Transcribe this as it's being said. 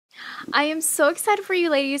I am so excited for you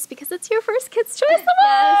ladies because it's your first Kids Choice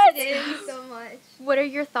Award. Yes, it is so much. What are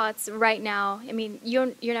your thoughts right now? I mean, you're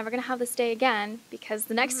never going to have this day again because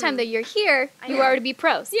the next time that you're here, you are to be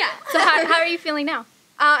pros. Yeah. So how are you feeling now?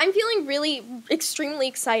 I'm feeling really extremely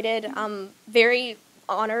excited. Very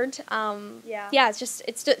honored. Yeah.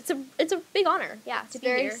 It's a big honor. Yeah, It's to be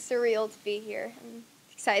very here. surreal to be here. I'm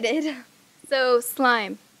excited. So,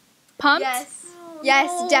 slime. Pumped?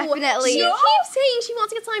 Yes, No. definitely. She keeps saying she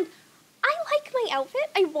wants to get slimed. I like my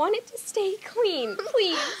outfit. I want it to stay clean,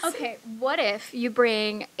 please. Okay, what if you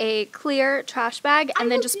bring a clear trash bag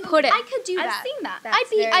and then just put it? I could do that. I've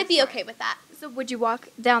seen that. I'd be okay with that. So would you walk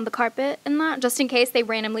down the carpet in that just in case they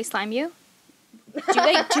randomly slime you?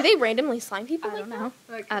 Do they randomly slime people? I don't know.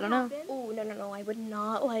 I don't know. Oh no! I would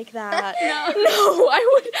not like that. No,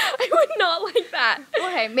 I would not like that.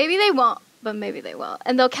 Okay, maybe they won't, but maybe they will,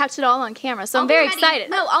 and they'll catch it all on camera. So I'm very excited.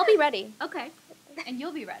 No, I'll be ready. Okay, and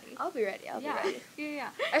you'll be ready. I'll be ready. I'll be ready. Yeah.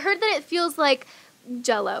 I heard that it feels like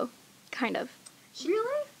Jell-O, kind of.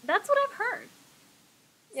 Really? That's what I've heard.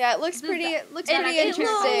 Yeah, it looks pretty. It looks pretty Oh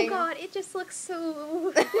interesting. God, it just looks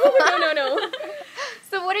so. No.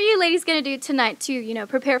 So what are you ladies gonna do tonight to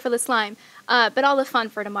prepare for the slime, but all the fun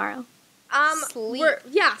for tomorrow? Sleep.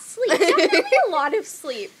 Sleep. Definitely a lot of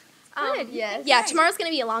sleep. Good, yes. Yeah, tomorrow's gonna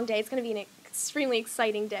be a long day. It's gonna be an extremely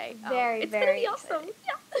exciting day. Very, it's very gonna be awesome.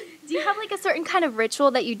 Yeah. Do you have like a certain kind of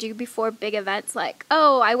ritual that you do before big events? Like,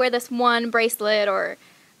 oh, I wear this one bracelet, or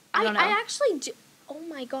I don't know. I actually do. Oh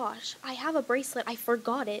my gosh, I have a bracelet. I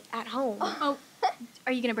forgot it at home. Oh,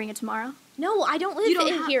 are you gonna bring it tomorrow? No, I don't live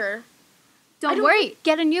in here. Don't worry,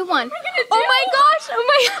 get a new one. Oh my gosh! Oh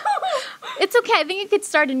my! It's okay. I think you could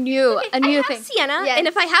start a new I thing. have Siena, Yes. and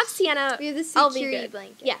if I have Siena, We have the I'll be security good.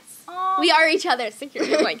 blanket. Yes, Aw. we are each other's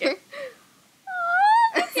security blanket.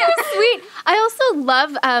 So sweet. I also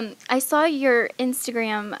love. I saw your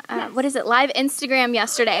Instagram. What is it? Live Instagram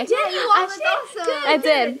yesterday. Yeah, you watched it. awesome. I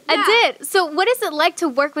did. Yeah. I did. So, what is it like to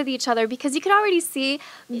work with each other? Because you could already see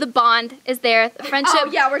the bond is there, the friendship.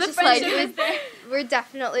 Oh yeah, we're the just like friendship is there. We're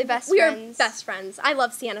definitely best we are friends. best friends. I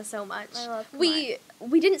love Siena so much. I love we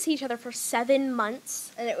didn't see each other for 7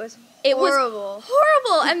 months. And it was It was horrible.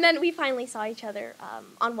 horrible, and then we finally saw each other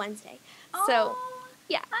on Wednesday. So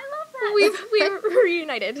yeah, I love that. we were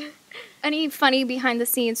reunited. Any funny behind the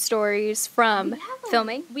scenes stories from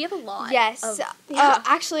filming? We have a lot. Yes. of-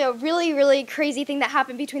 Actually, a really, really crazy thing that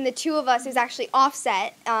happened between the two of us is actually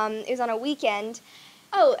offset. It was on a weekend.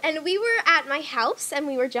 Oh, and we were at my house and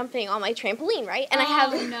we were jumping on my trampoline, right? And Oh,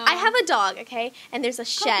 I have a dog, okay? And there's a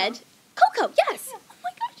shed. Coco, yes. Oh my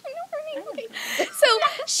gosh, I know her name. Okay. So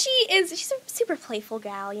she's a super playful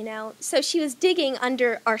gal, So she was digging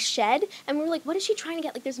under our shed and we were like, what is she trying to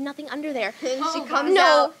get? Like there's nothing under there. And Oh, she wow. comes No.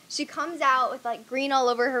 out. She comes out with like green all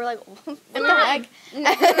over her. Like what the heck?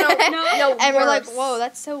 No, And we're like, worse. whoa,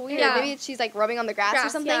 that's so weird. Yeah. Maybe she's like rubbing on the grass or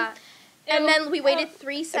something. Yeah. And then we waited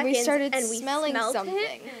 3 seconds And we started and we smelling smelled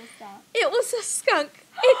something. It was a skunk.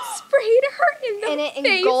 It sprayed her in the And it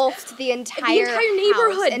face. engulfed the entire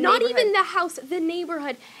neighborhood, house and not neighborhood. even the house, the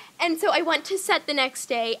neighborhood. And so I went to set the next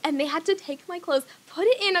day, and they had to take my clothes, put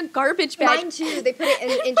it in a garbage bag. Mine too. They put it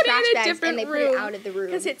in Put it trash in a bags different and they put room it out of the room.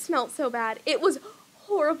 because it smelled so bad. It was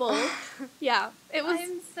horrible. Yeah, it was.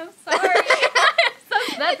 I'm so sorry.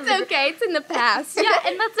 It's okay. It's in the past. Yeah,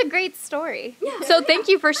 and that's a great story. So thank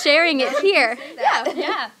you for sharing it here.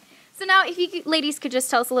 Yeah. So now, if you ladies could just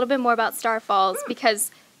tell us a little bit more about Star Falls, because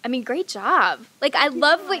I mean, great job. Like, I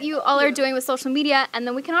love what you all are doing with social media, and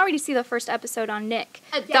then we can already see the first episode on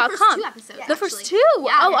Nick.com. The first 2 episodes. The first 2?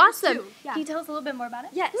 Yeah, oh, the first awesome. 2. Yeah. Can you tell us a little bit more about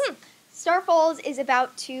it? Yes. Star Falls is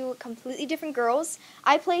about 2 completely different girls.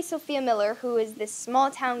 I play Sophia Miller, who is this small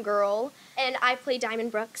town girl. And I play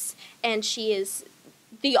Diamond Brooks, and she is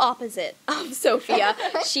the opposite of Sophia.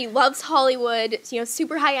 She loves Hollywood,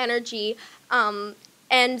 super high energy,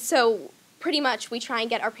 and so pretty much we try and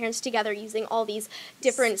get our parents together using all these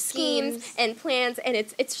different schemes and plans, and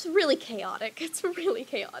it's really chaotic. It's really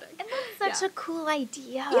chaotic. And that's such a cool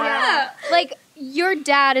idea. Yeah. Like, your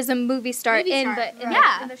dad is a movie star, in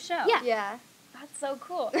the show. Yeah. Yeah. That's so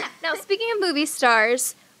cool. Now, speaking of movie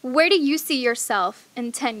stars, where do you see yourself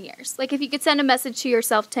in 10 years? Like, if you could send a message to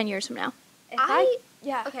yourself 10 years from now.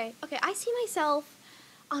 Yeah. Okay, I see myself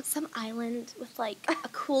on some island with, like, a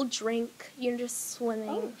cool drink, just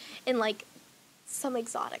swimming in, like, some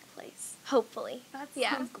exotic place. Hopefully. That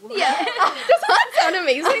sounds cool. Yeah. Does that sound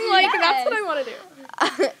amazing? Like, that's what I want to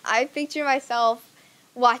do. I picture myself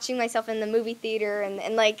watching myself in the movie theater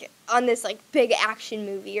and like on this like big action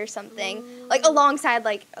movie or something, like alongside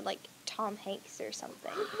like Tom Hanks or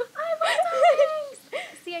something. I love Tom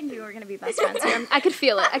Hanks. See, I knew we were going to be best friends here. I could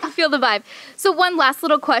feel it. I could feel the vibe. So one last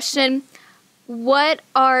little question. Who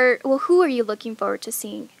are you looking forward to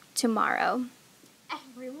seeing tomorrow?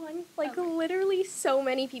 Everyone. Like, literally so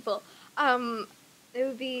many people.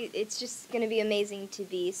 It's just going to be amazing to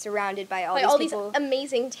be surrounded by all By these people. all these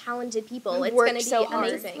amazing, talented people. It's work going to be so hard.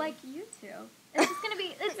 amazing. Like you two. It's just going to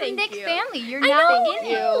be, it's the Thank Nick you. family. You're I now know. in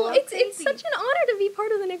you. it. It's such an honor to be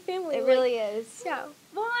part of the Nick family. It Like, really is. Yeah.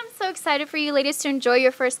 Well, I'm so excited for you ladies to enjoy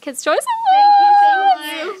your first Kids' Choice Thank you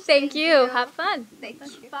so much. Thank you. Have fun. Thank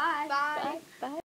you. Bye. Bye. Bye.